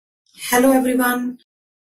Hello everyone,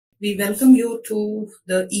 we welcome you to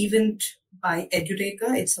the event by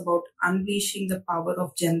Edureka. It's about unleashing the power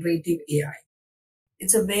of generative AI.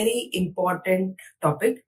 It's a very important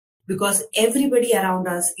topic because everybody around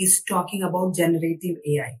us is talking about generative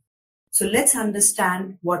AI. So let's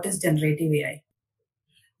understand what is generative AI,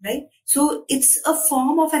 right? So it's a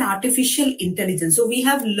form of an artificial intelligence. So we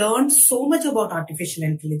have learned so much about artificial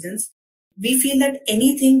intelligence. We feel that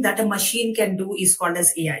anything that a machine can do is called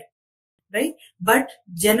as AI. Right? But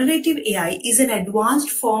generative AI is an advanced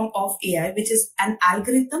form of AI, which is an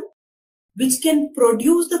algorithm which can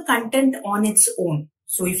produce the content on its own.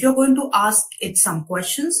 So if you're going to ask it some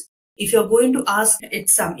questions, if you're going to ask it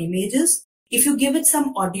some images, if you give it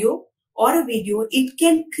some audio or a video, it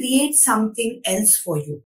can create something else for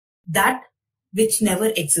you, that which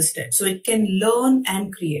never existed. So it can learn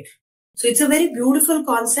and create. So it's a very beautiful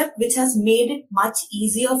concept which has made it much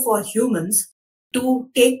easier for humans to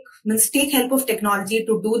take help of technology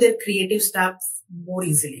to do their creative stuff more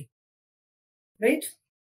easily, right?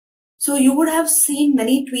 So you would have seen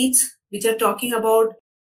many tweets which are talking about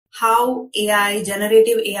how AI,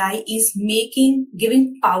 generative AI is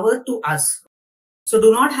giving power to us. So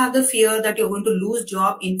do not have the fear that you're going to lose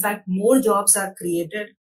job. In fact, more jobs are created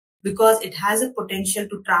because it has a potential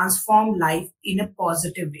to transform life in a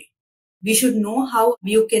positive way. We should know how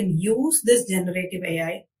you can use this generative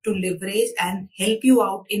AI to leverage and help you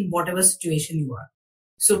out in whatever situation you are.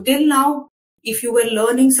 So till now, if you were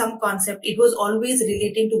learning some concept, it was always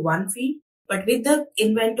relating to one field. But with the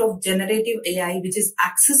invent of generative AI, which is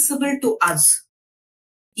accessible to us,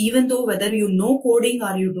 even though whether you know coding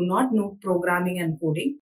or you do not know programming and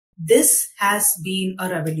coding, this has been a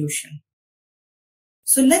revolution.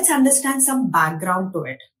 So let's understand some background to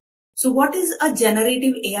it. So what is a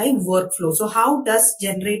generative AI workflow? So how does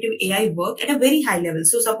generative AI work at a very high level?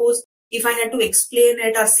 So suppose if I had to explain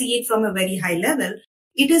it or see it from a very high level,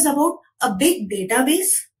 it is about a big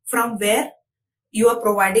database from where you are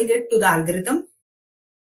providing it to the algorithm.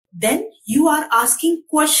 Then you are asking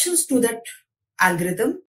questions to that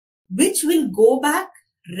algorithm, which will go back,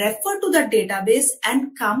 refer to the database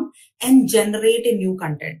and come and generate a new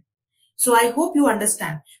content. So I hope you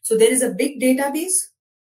understand. So there is a big database.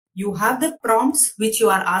 You have the prompts which you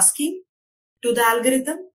are asking to the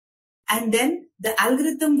algorithm, and then the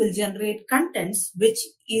algorithm will generate contents which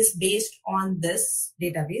is based on this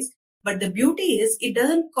database. But the beauty is it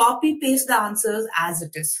doesn't copy paste the answers as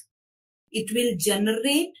it is. It will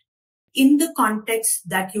generate in the context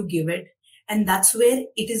that you give it. And that's where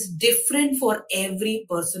it is different for every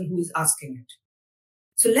person who is asking it.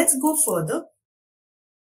 So let's go further.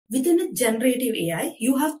 Within a generative AI,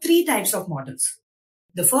 you have three types of models.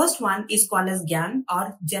 The first one is called as GAN,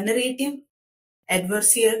 or Generative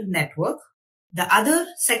Adversarial Network. The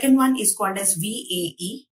second one is called as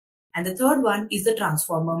VAE. And the third one is the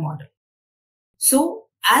transformer model. So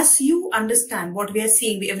as you understand what we are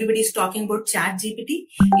seeing, everybody is talking about ChatGPT.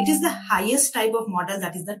 It is the highest type of model,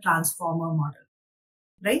 that is the transformer model,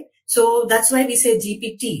 right? So that's why we say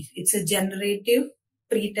GPT. It's a generative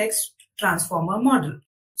pretext transformer model.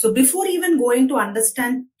 So before even going to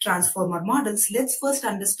understand transformer models, let's first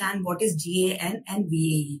understand what is GAN and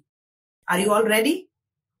VAE. Are you all ready?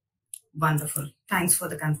 Wonderful. Thanks for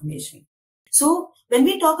the confirmation. So when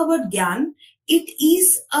we talk about GAN, it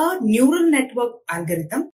is a neural network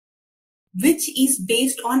algorithm which is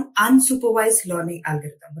based on unsupervised learning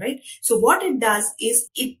algorithm, right? So what it does is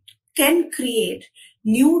it can create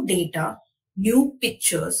new data, new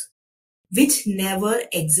pictures which never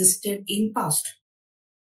existed in past.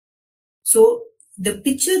 So the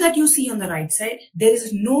picture that you see on the right side, there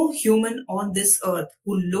is no human on this earth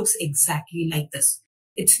who looks exactly like this.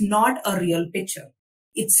 It's not a real picture.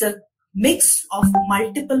 It's a mix of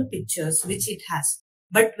multiple pictures which it has.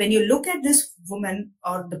 But when you look at this woman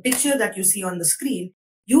or the picture that you see on the screen,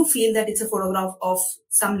 you feel that it's a photograph of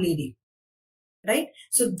some lady, right?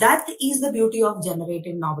 So that is the beauty of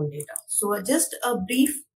generative novel data. So just a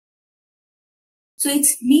brief. So it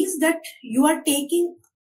means that you are taking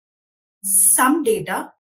some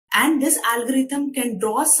data and this algorithm can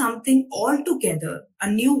draw something altogether, a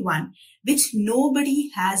new one, which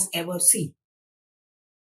nobody has ever seen.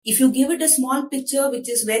 If you give it a small picture which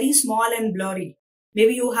is very small and blurry,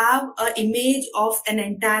 maybe you have an image of an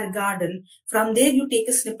entire garden. From there, you take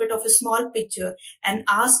a snippet of a small picture and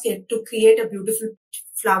ask it to create a beautiful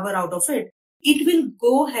flower out of it. It will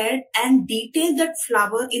go ahead and detail that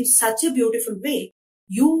flower in such a beautiful way.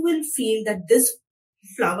 You will feel that this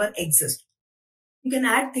flower exists. You can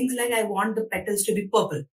add things like, I want the petals to be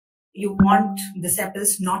purple. You want the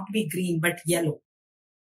sepals not to be green, but yellow.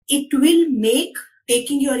 It will make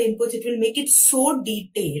taking your inputs, it will make it so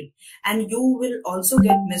detailed, and you will also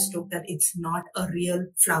get mistook that it's not a real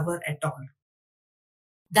flower at all.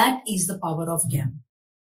 That is the power of GAN.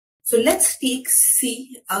 So let's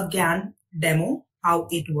see a GAN demo, how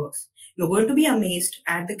it works. You're going to be amazed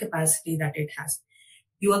at the capacity that it has.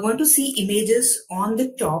 You are going to see images on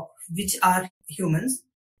the top, which are humans.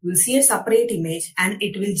 You will see a separate image, and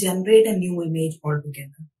it will generate a new image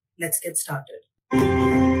altogether. Let's get started.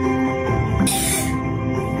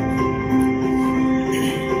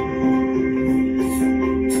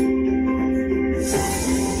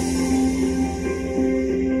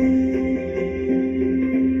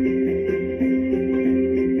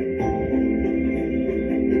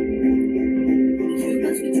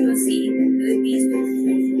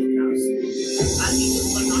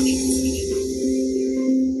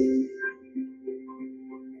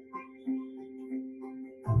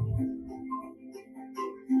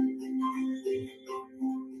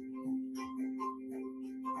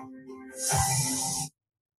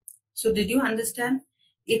 So did you understand?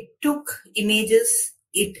 It took images,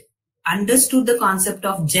 it understood the concept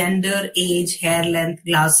of gender, age, hair length,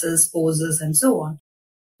 glasses, poses, and so on.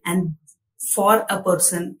 And for a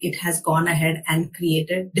person, it has gone ahead and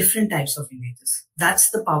created different types of images. That's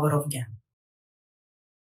the power of GAN.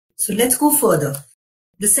 So let's go further.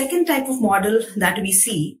 The second type of model that we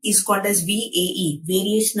see is called as VAE,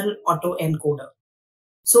 Variational Autoencoder.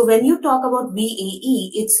 So when you talk about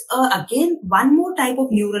VAE, it's again one more type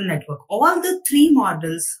of neural network. All the three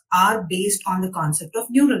models are based on the concept of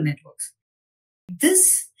neural networks.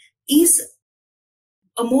 This is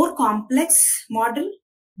a more complex model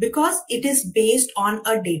because it is based on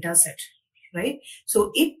a data set, right?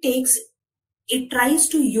 So it tries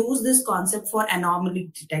to use this concept for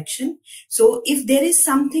anomaly detection. So if there is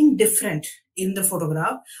something different in the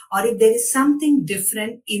photograph, or if there is something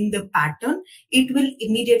different in the pattern, it will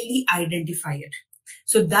immediately identify it.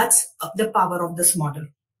 So that's the power of this model,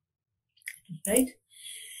 right?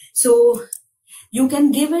 So you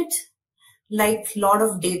can give it like lot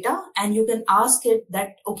of data, and you can ask it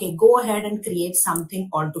that, okay, go ahead and create something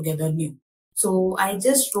altogether new. So I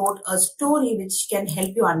just wrote a story which can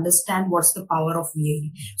help you understand what's the power of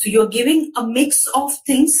VAE. So you're giving a mix of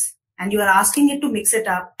things, and you are asking it to mix it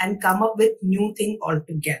up and come up with new thing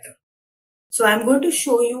altogether. So I'm going to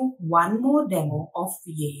show you one more demo of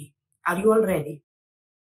VAE. Are you all ready?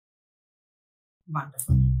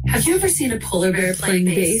 Wonderful. Have you ever seen a polar bear playing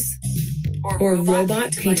bass? Or a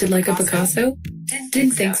robot painted like a Picasso?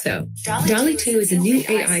 Didn't think so. DALL-E 2 is a new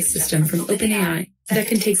AI system from OpenAI that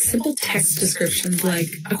can take simple text descriptions like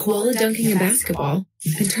a koala dunking a basketball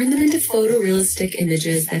and turn them into photorealistic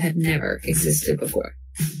images that have never existed before.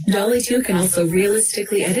 DALL-E 2 can also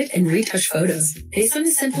realistically edit and retouch photos. Based on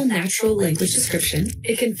a simple natural language description,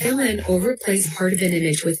 it can fill in or replace part of an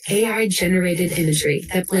image with AI-generated imagery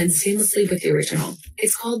that blends seamlessly with the original.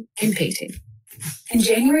 It's called inpainting. In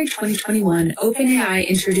January 2021, OpenAI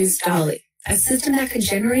introduced DALL-E, a system that could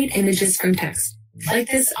generate images from text, like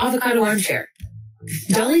this avocado armchair.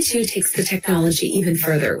 DALL-E 2 takes the technology even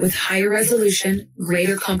further with higher resolution,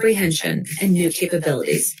 greater comprehension, and new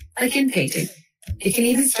capabilities, like inpainting. It can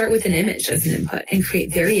even start with an image as an input and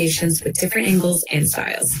create variations with different angles and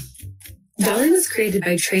styles. DALL-E was created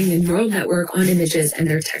by training a neural network on images and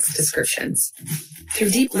their text descriptions.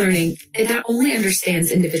 Through deep learning, it not only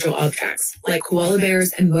understands individual objects, like koala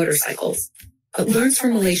bears and motorcycles, but learns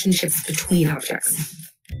from relationships between objects.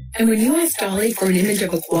 And when you ask DALL-E for an image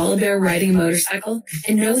of a koala bear riding a motorcycle,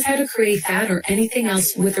 it knows how to create that or anything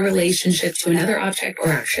else with a relationship to another object or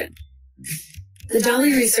action. The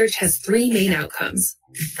DALL-E research has three main outcomes.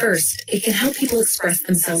 First, it can help people express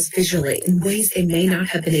themselves visually in ways they may not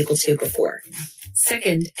have been able to before.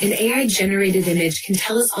 Second, an AI-generated image can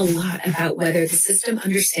tell us a lot about whether the system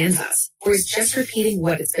understands us or is just repeating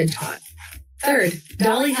what it's been taught. Third,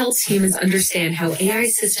 DALL-E helps humans understand how AI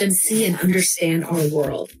systems see and understand our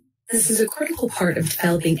world. This is a critical part of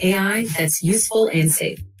developing AI that's useful and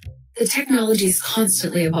safe. The technology is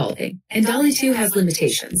constantly evolving, and DALL-E 2 has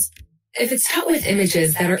limitations. If it's taught with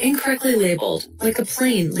images that are incorrectly labeled, like a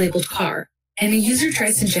plane labeled car, and a user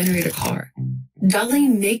tries to generate a car, DALL-E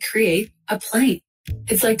may create a plane.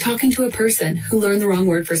 It's like talking to a person who learned the wrong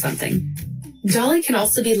word for something. DALL-E can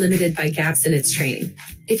also be limited by gaps in its training.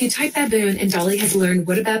 If you type baboon and DALL-E has learned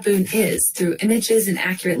what a baboon is through images and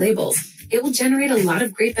accurate labels, it will generate a lot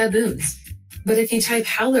of great baboons. But if you type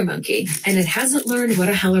howler monkey and it hasn't learned what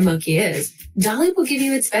a howler monkey is, DALL-E will give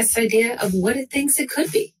you its best idea of what it thinks it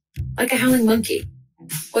could be, like a howling monkey.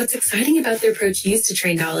 What's exciting about the approach used to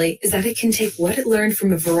train DALL-E is that it can take what it learned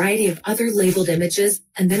from a variety of other labeled images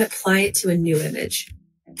and then apply it to a new image.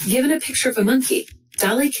 Given a picture of a monkey,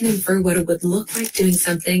 DALL-E can infer what it would look like doing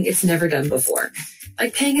something it's never done before,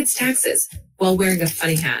 like paying its taxes while wearing a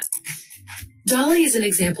funny hat. DALL-E is an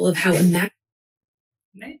example of how right?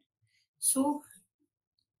 So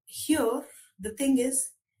here, the thing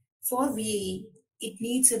is, for VAE, it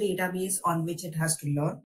needs a database on which it has to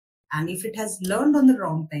learn. And if it has learned on the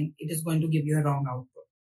wrong thing, it is going to give you a wrong output.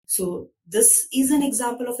 So this is an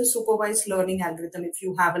example of a supervised learning algorithm if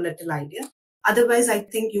you have a little idea. Otherwise, I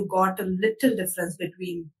think you got a little difference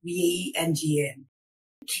between VAE and GAN.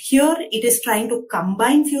 Here, it is trying to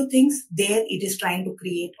combine few things. There, it is trying to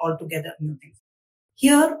create altogether new things.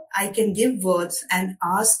 Here, I can give words and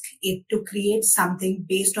ask it to create something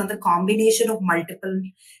based on the combination of multiple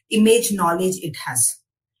image knowledge it has,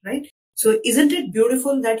 right? So isn't it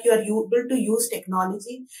beautiful that you are able to use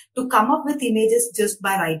technology to come up with images just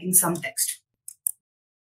by writing some text?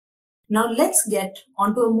 Now let's get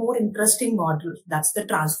onto a more interesting model. That's the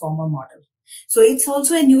transformer model. So it's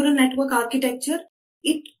also a neural network architecture.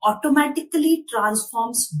 It automatically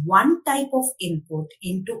transforms one type of input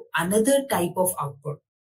into another type of output.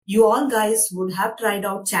 You all guys would have tried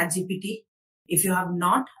out ChatGPT. If you have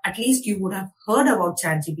not, at least you would have heard about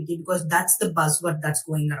ChatGPT because that's the buzzword that's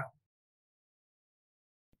going around.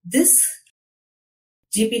 This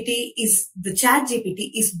GPT is, the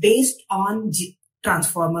ChatGPT is based on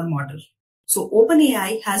transformer model. So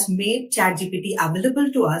OpenAI has made ChatGPT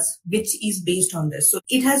available to us, which is based on this. So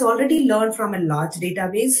it has already learned from a large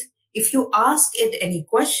database. If you ask it any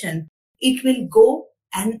question, it will go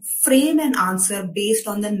and frame an answer based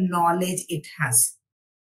on the knowledge it has.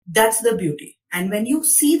 That's the beauty. And when you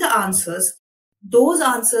see the answers, those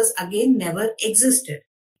answers again never existed.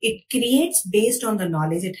 It creates based on the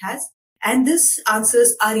knowledge it has. And these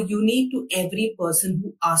answers are unique to every person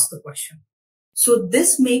who asks the question. So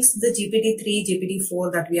this makes the GPT-3,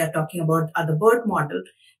 GPT-4 that we are talking about the BERT model,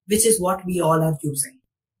 which is what we all are using,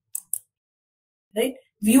 right?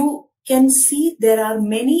 You can see there are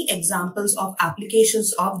many examples of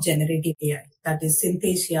applications of generative AI. That is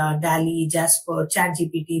Synthesia, DALL-E, Jasper,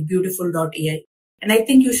 ChatGPT, Beautiful.ai. And I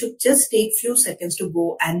think you should just take few seconds to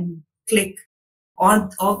go and click on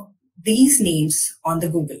these names on the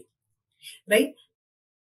Google, right?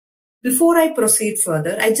 Before I proceed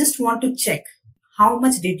further, I just want to check how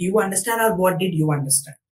much did you understand or what did you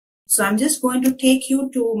understand. So I'm just going to take you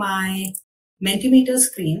to my Mentimeter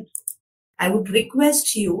screen. I would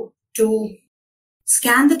request you to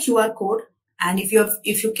scan the QR code. And if you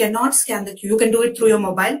cannot scan you can do it through your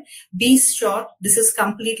mobile. Be sure this is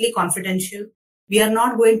completely confidential. We are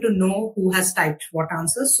not going to know who has typed what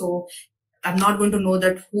answer. So I'm not going to know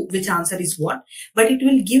that which answer is what, but it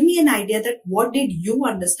will give me an idea that what did you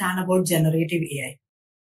understand about generative AI.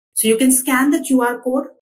 So you can scan the QR code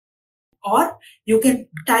or you can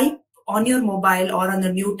type on your mobile or on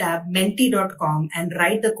the new tab menti.com and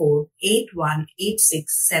write the code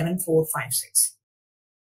 81867456.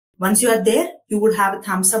 Once you are there, you would have a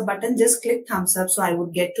thumbs up button. Just click thumbs up so I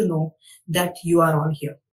would get to know that you are all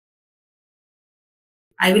here.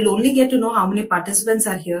 I will only get to know how many participants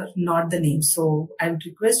are here, not the name. So I would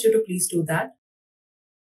request you to please do that.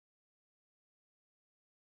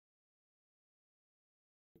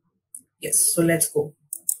 Yes, so let's go.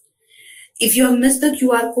 If you have missed the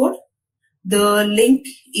QR code, the link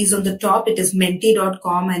is on the top. It is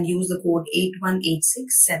menti.com and use the code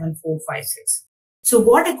 81867456. So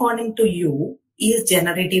what according to you is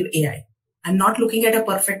generative AI? I'm not looking at a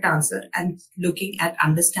perfect answer. I'm looking at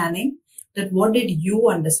understanding that what did you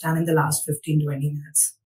understand in the last 15-20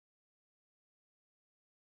 minutes?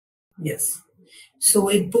 Yes. So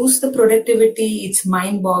it boosts the productivity. It's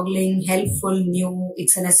mind-boggling, helpful, new.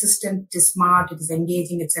 It's an assistant. It is smart. It is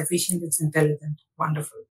engaging. It's efficient. It's intelligent.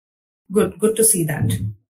 Wonderful. Good to see that.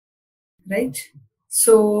 Right?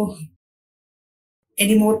 So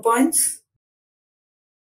any more points?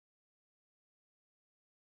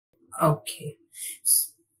 Okay.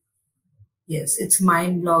 Yes, it's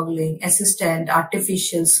mind-boggling, assistant,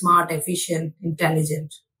 artificial, smart, efficient,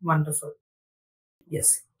 intelligent. Wonderful.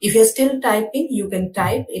 Yes. If you're still typing, you can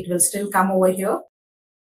type. It will still come over here.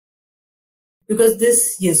 Because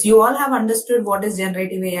this, yes, you all have understood what is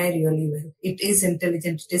generative AI really well. It is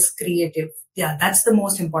intelligent. It is creative. Yeah, that's the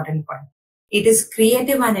most important point. It is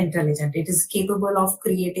creative and intelligent. It is capable of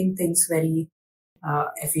creating things very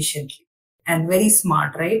efficiently and very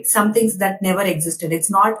smart, right? Some things that never existed. It's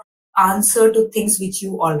not answer to things which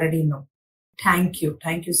you already know. Thank you.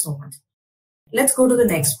 Thank you so much. Let's go to the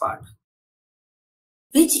next part.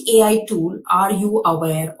 Which AI tool are you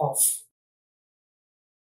aware of?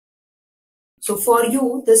 So for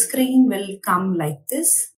you, the screen will come like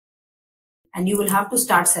this and you will have to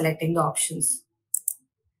start selecting the options.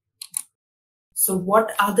 So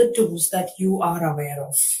what are the tools that you are aware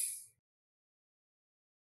of?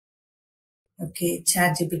 Okay,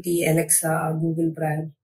 ChatGPT, Alexa, Google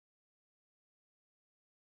Brand.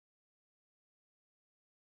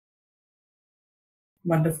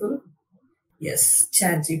 Wonderful. Yes,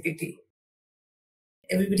 ChatGPT.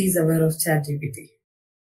 Everybody is aware of ChatGPT.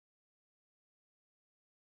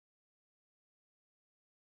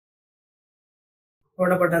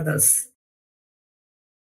 What about others?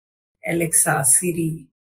 Alexa, Siri,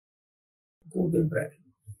 Google Brand.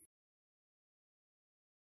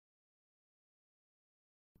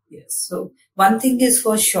 Yes. So one thing is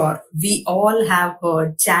for sure, we all have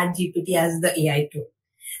heard ChatGPT as the AI tool.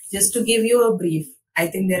 Just to give you a brief, I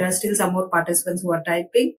think there are still some more participants who are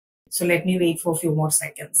typing. So let me wait for a few more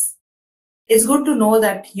seconds. It's good to know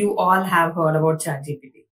that you all have heard about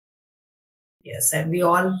ChatGPT. Yes, and we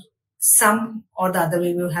all, some or the other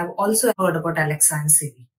way, we have also heard about Alexa and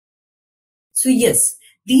Siri. So yes,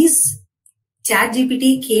 these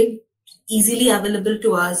ChatGPT came easily available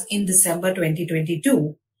to us in December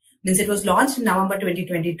 2022. Means it was launched in November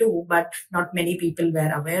 2022, but not many people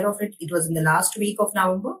were aware of it. It was in the last week of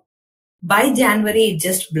November. By January, it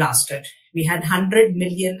just blasted. We had 100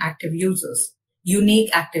 million active users, unique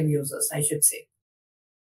active users, I should say.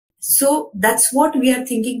 So that's what we are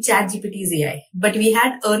thinking ChatGPT is AI. But we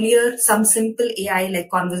had earlier some simple AI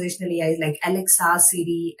like conversational AI like Alexa,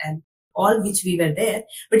 Siri, and all which we were there.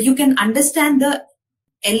 But you can understand the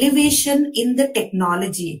elevation in the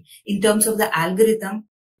technology in terms of the algorithm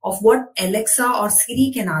of what Alexa or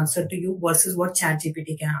Siri can answer to you versus what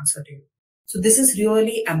ChatGPT can answer to you. So this is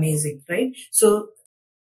really amazing, right? So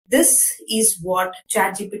this is what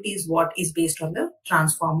ChatGPT is based on the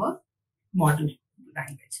transformer model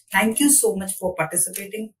language. Thank you so much for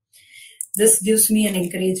participating. This gives me an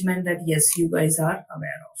encouragement that yes, you guys are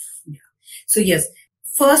aware of. Yeah. So yes,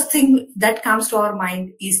 first thing that comes to our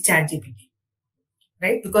mind is ChatGPT,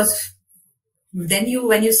 right? Because then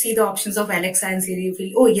when you see the options of Alexa and Siri, you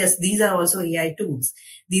feel, oh yes, these are also AI tools.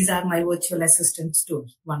 These are my virtual assistants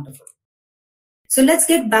tools. Wonderful. So let's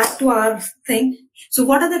get back to our thing. So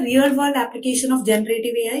what are the real world application of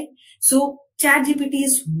generative AI? So ChatGPT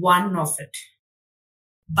is one of it.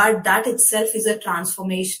 But that itself is a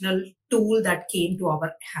transformational tool that came to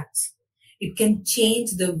our hands. It can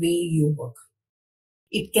change the way you work.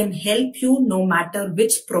 It can help you no matter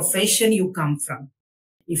which profession you come from.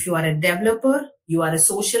 If you are a developer, you are a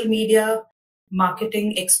social media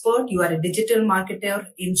marketing expert, you are a digital marketer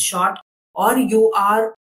in short, or you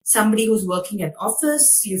are somebody who's working at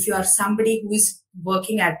office, if you are somebody who is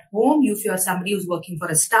working at home, if you are somebody who's working for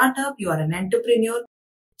a startup, you are an entrepreneur,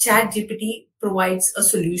 ChatGPT provides a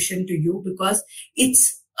solution to you because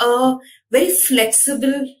it's a very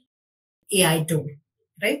flexible AI tool,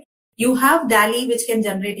 right? You have DALL-E, which can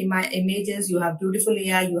generate images. You have Beautiful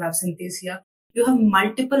AI. You have Synthesia. You have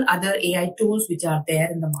multiple other AI tools which are there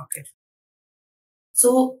in the market.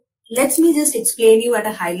 So let me just explain you at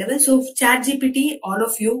a high level. So ChatGPT, all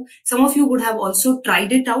of you, some of you would have also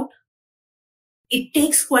tried it out. It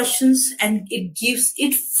takes questions and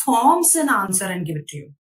it forms an answer and give it to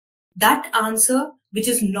you. That answer, which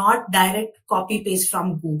is not direct copy paste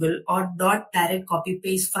from Google or not direct copy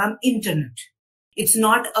paste from internet. It's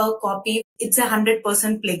not a copy. It's 100%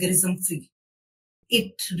 plagiarism free.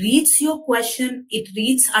 It reads your question. It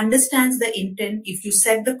understands the intent. If you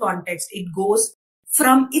set the context, it goes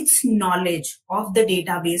from its knowledge of the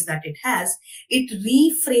database that it has. It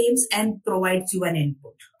reframes and provides you an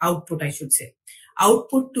output, I should say,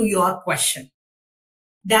 output to your question.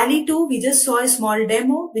 DALL-E 2, we just saw a small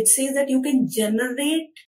demo which says that you can generate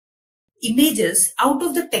images out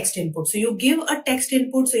of the text input. So you give a text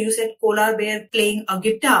input. So you said polar bear playing a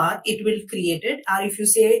guitar, it will create it. Or if you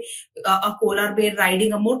say a polar bear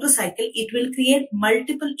riding a motorcycle, it will create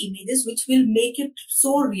multiple images which will make it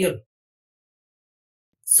so real.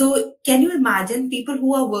 So can you imagine people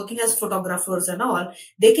who are working as photographers and all,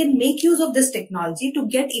 they can make use of this technology to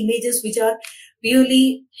get images which are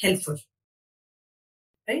really helpful.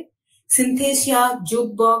 Right? Synthesia,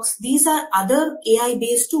 Jukebox, these are other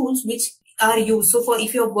AI-based tools which are used. So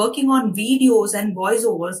if you're working on videos and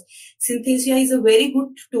voiceovers, Synthesia is a very good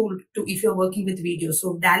tool if you're working with videos.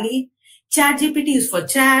 So DALL-E, ChatGPT is for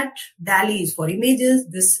chat, DALL-E is for images,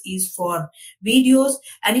 this is for videos.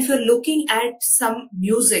 And if you're looking at some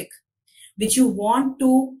music which you want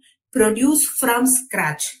to produce from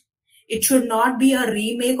scratch, it should not be a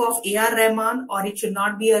remake of A.R. Rahman or it should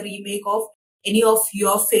not be a remake of any of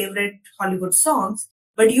your favorite Hollywood songs,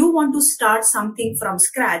 but you want to start something from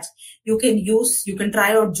scratch, you can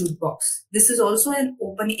try out Jukebox. This is also an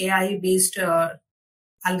open AI based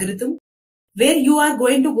algorithm where you are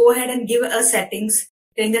going to go ahead and give a settings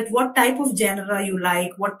saying that what type of genre you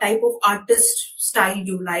like, what type of artist style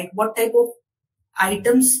you like, what type of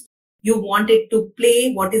items you want it to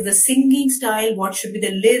play, what is the singing style, what should be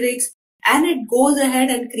the lyrics, and it goes ahead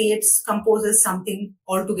and composes something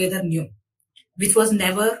altogether new, which was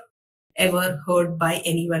never ever heard by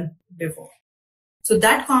anyone before. So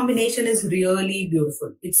that combination is really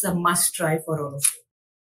beautiful. It's a must try for all of you.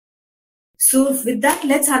 So with that,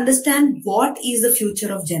 let's understand what is the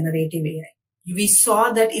future of generative AI. We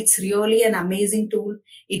saw that it's really an amazing tool.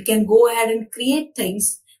 It can go ahead and create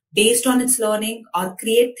things based on its learning or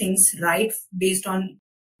create things right based on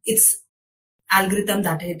its algorithm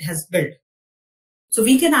that it has built. So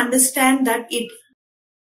we can understand that it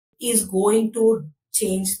is going to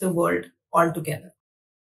change the world altogether.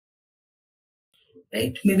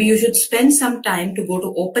 Right? Maybe you should spend some time to go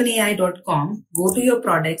to openai.com, go to your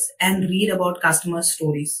products and read about customer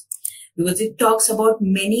stories, because it talks about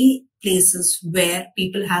many places where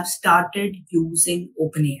people have started using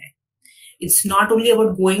OpenAI. It's not only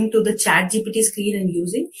about going to the ChatGPT screen and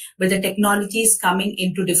using, but the technology is coming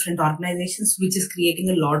into different organizations, which is creating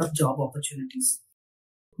a lot of job opportunities.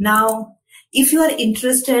 Now, if you are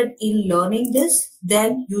interested in learning this,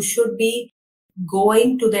 then you should be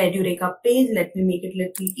going to the Edureka page. Let me make it a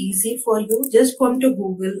little easy for you. Just come to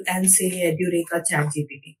Google and say Edureka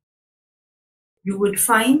ChatGPT. You would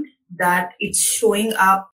find that it's showing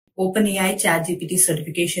up OpenAI ChatGPT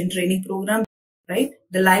certification training program, right?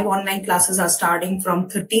 The live online classes are starting from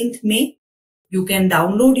 13th May. You can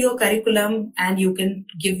download your curriculum and you can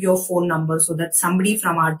give your phone number so that somebody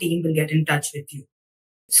from our team will get in touch with you.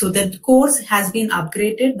 So the course has been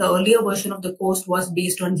upgraded. The earlier version of the course was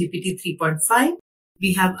based on GPT 3.5.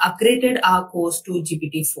 We have upgraded our course to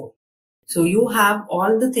GPT 4. So you have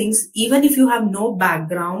all the things, even if you have no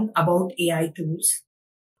background about AI tools,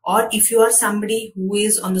 or if you are somebody who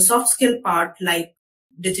is on the soft skill part like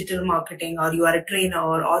digital marketing, or you are a trainer,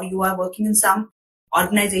 or you are working in some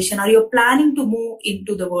organization, or you're planning to move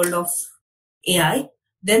into the world of AI,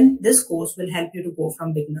 then this course will help you to go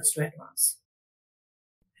from beginners to advanced.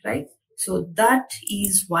 Right? So that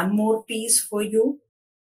is one more piece for you.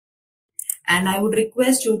 And I would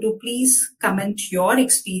request you to please comment your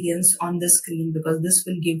experience on the screen, because this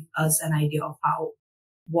will give us an idea of how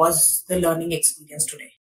was the learning experience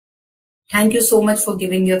today. Thank you so much for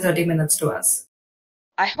giving your 30 minutes to us.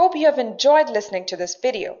 I hope you have enjoyed listening to this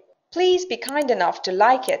video. Please be kind enough to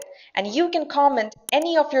like it, and you can comment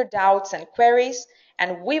any of your doubts and queries,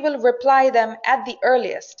 and we will reply them at the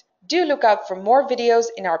earliest. Do look out for more videos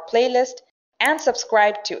in our playlist and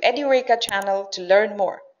subscribe to Edureka channel to learn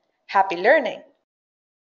more. Happy learning!